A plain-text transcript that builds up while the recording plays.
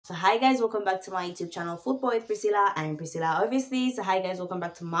So hi guys, welcome back to my YouTube channel, Football with Priscilla. I'm Priscilla, obviously. So hi guys, welcome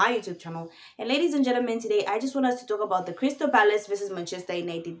back to my YouTube channel. And ladies and gentlemen, today I just want us to talk about the Crystal Palace versus Manchester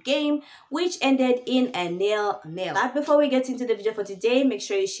United game, which ended in a 0-0. But before we get into the video for today, make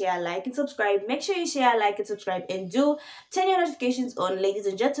sure you share, like, and subscribe. Make sure you share, like, and subscribe, and do turn your notifications on, ladies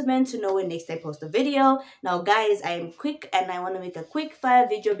and gentlemen, to know when next I post a video. Now guys, I am quick and I want to make a quick fire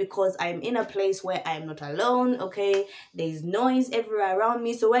video because I'm in a place where I'm not alone. Okay, there's noise everywhere around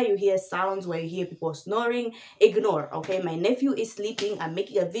me, so where you hear sounds, where you hear people snoring, ignore. Okay, my nephew is sleeping. I'm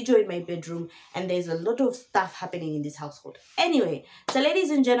making a video in my bedroom and there's a lot of stuff happening in this household. Anyway, so ladies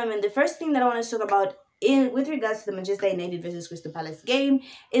and gentlemen, the first thing that I want to talk about with regards to the Manchester United versus Crystal Palace game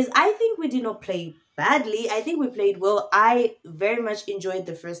is I think we did not play badly. I think we played well. I very much enjoyed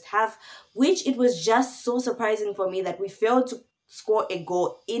the first half, which it was just so surprising for me that we failed to score a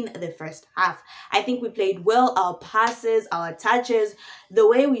goal in the first half. I think we played well. Our passes, our touches, the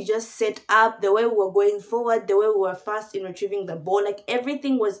way we just set up, the way we were going forward, the way we were fast in retrieving the ball, like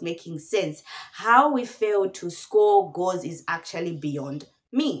everything was making sense. How we failed to score goals is actually beyond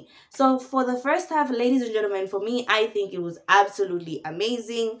me. So for the first half, ladies and gentlemen, for me, I think it was absolutely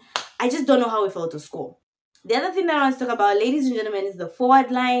amazing. I just don't know how we failed to score. The other thing that I want to talk about, ladies and gentlemen, is the forward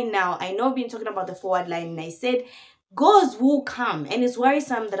line. Now, I know I've been talking about the forward line and I said goals will come, and it's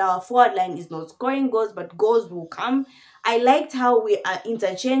worrisome that our forward line is not scoring goals, but goals will come. I liked how we are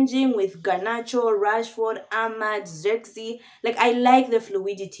interchanging with Garnacho, Rashford, Ahmad, Xerxes. Like, I like the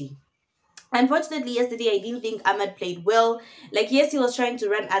fluidity. Unfortunately, yesterday I didn't think Ahmad played well. Like, yes, he was trying to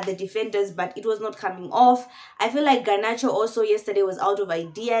run at the defenders, but it was not coming off. I feel like Garnacho also yesterday was out of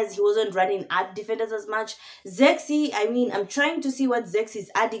ideas. He wasn't running at defenders as much. Xerxes, I mean, I'm trying to see what Xerxes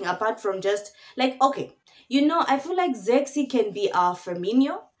is adding apart from just, like, okay, you know, I feel like Xerxes can be our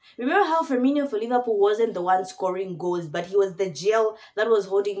Firmino. Remember how Firmino for Liverpool wasn't the one scoring goals, but he was the gel that was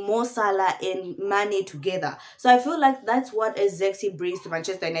holding Mo Salah and Mane together. So I feel like that's what Xerxes brings to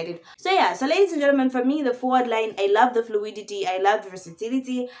Manchester United. So yeah, so ladies and gentlemen, for me, the forward line, I love the fluidity, I love the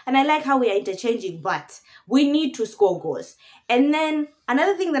versatility, and I like how we are interchanging, but we need to score goals. And then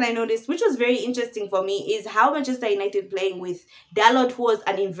another thing that I noticed, which was very interesting for me, is how Manchester United playing with Dalot, who was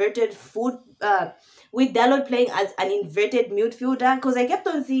an inverted with Dalot playing as an inverted midfielder, because I kept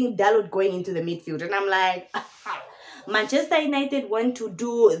on seeing Dalot going into the midfield, and I'm like, Manchester United want to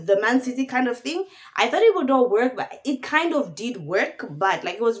do the Man City kind of thing. I thought it would not work, but it kind of did work, but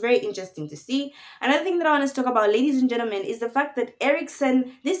like it was very interesting to see. Another thing that I want to talk about, ladies and gentlemen, is the fact that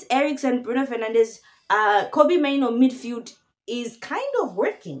Eriksen, Bruno Fernandes, Kobe Mainoo midfield is kind of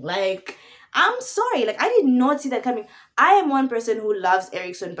working. Like, I'm sorry, like I did not see that coming. I am one person who loves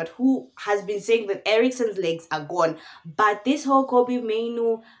Eriksen, but who has been saying that Eriksen's legs are gone. But this whole Kobe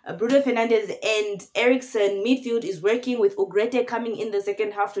Mainoo, Bruno Fernandes, and Eriksen midfield is working, with Ugrete coming in the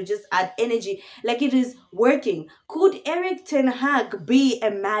second half to just add energy. Like, it is working. Could Erik ten Hag be a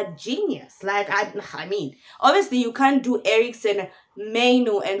mad genius? Like, I mean, obviously you can't do Eriksen,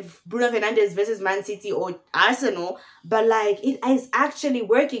 Mainoo, and Bruno Fernandes versus Man City or Arsenal, but like it is actually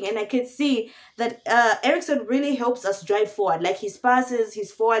working, and I can see that Eriksen really helps us drive forward. Like, his passes,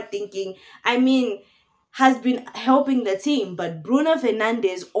 his forward thinking, I mean, has been helping the team. But Bruno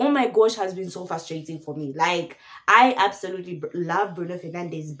Fernandes, oh my gosh, has been so frustrating for me. Like, I absolutely love Bruno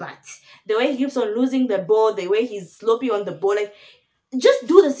Fernandes, but the way he keeps on losing the ball, the way he's sloppy on the ball, like, just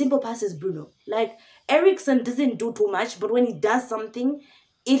do the simple passes, Bruno. Like, Eriksen doesn't do too much, but when he does something,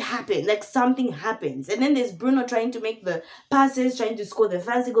 it happens. Like, something happens. And then there's Bruno trying to make the passes, trying to score the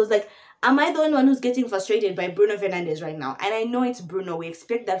fancy goals. Like, am I the only one who's getting frustrated by Bruno Fernandes right now? And I know it's Bruno. We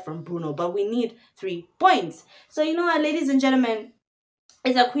expect that from Bruno, but we need 3 points. So, you know what, ladies and gentlemen,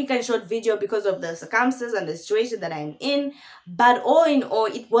 it's a quick and short video because of the circumstances and the situation that I'm in. But all in all,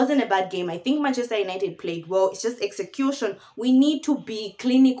 it wasn't a bad game. I think Manchester United played well. It's just execution. We need to be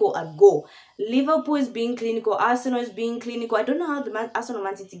clinical at goal. Liverpool is being clinical. Arsenal is being clinical. I don't know how the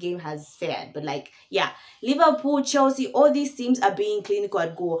Arsenal-Man City game has fared, but like, yeah. Liverpool, Chelsea, all these teams are being clinical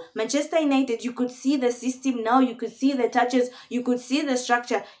at goal. Manchester United, you could see the system now. You could see the touches. You could see the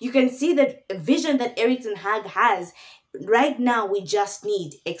structure. You can see the vision that Erik ten Hag has. Right now, we just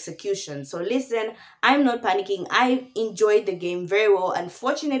need execution. So listen, I'm not panicking. I enjoyed the game very well.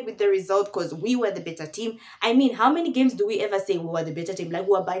 Unfortunate with the result because we were the better team. I mean, how many games do we ever say we were the better team? Like, we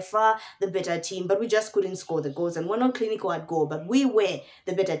were by far the better team, but we just couldn't score the goals, and we're not clinical at goal, but we were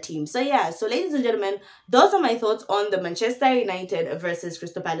the better team. So yeah, so ladies and gentlemen, those are my thoughts on the Manchester United versus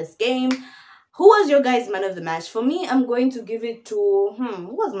Crystal Palace game. Who was your guys' man of the match? For me, I'm going to give it to,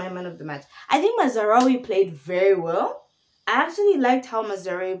 who was my man of the match? I think Mazraoui played very well. I actually liked how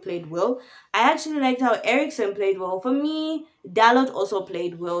Mazzarri played well. I actually liked how Ericsson played well. For me, Dalot also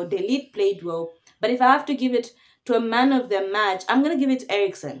played well. Delete played well. But if I have to give it to a man of the match, I'm gonna give it to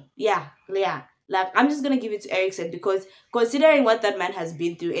Ericsson. Yeah, yeah. Like I'm just gonna give it to Ericsson because considering what that man has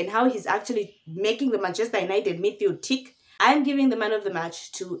been through and how he's actually making the Manchester United midfield tick, I'm giving the man of the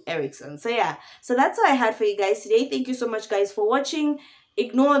match to Ericsson. So yeah, so that's all I had for you guys today. Thank you so much, guys, for watching.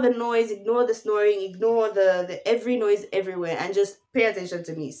 Ignore the noise, ignore the snoring, ignore the every noise everywhere, and just pay attention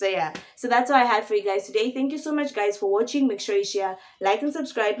to me. So yeah, so that's all I had for you guys today. Thank you so much, guys, for watching. Make sure you share, like, and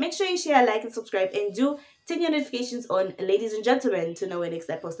subscribe. Make sure you share, like, and subscribe, and do turn your notifications on, ladies and gentlemen, to know when next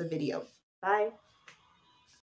I post a video. Bye.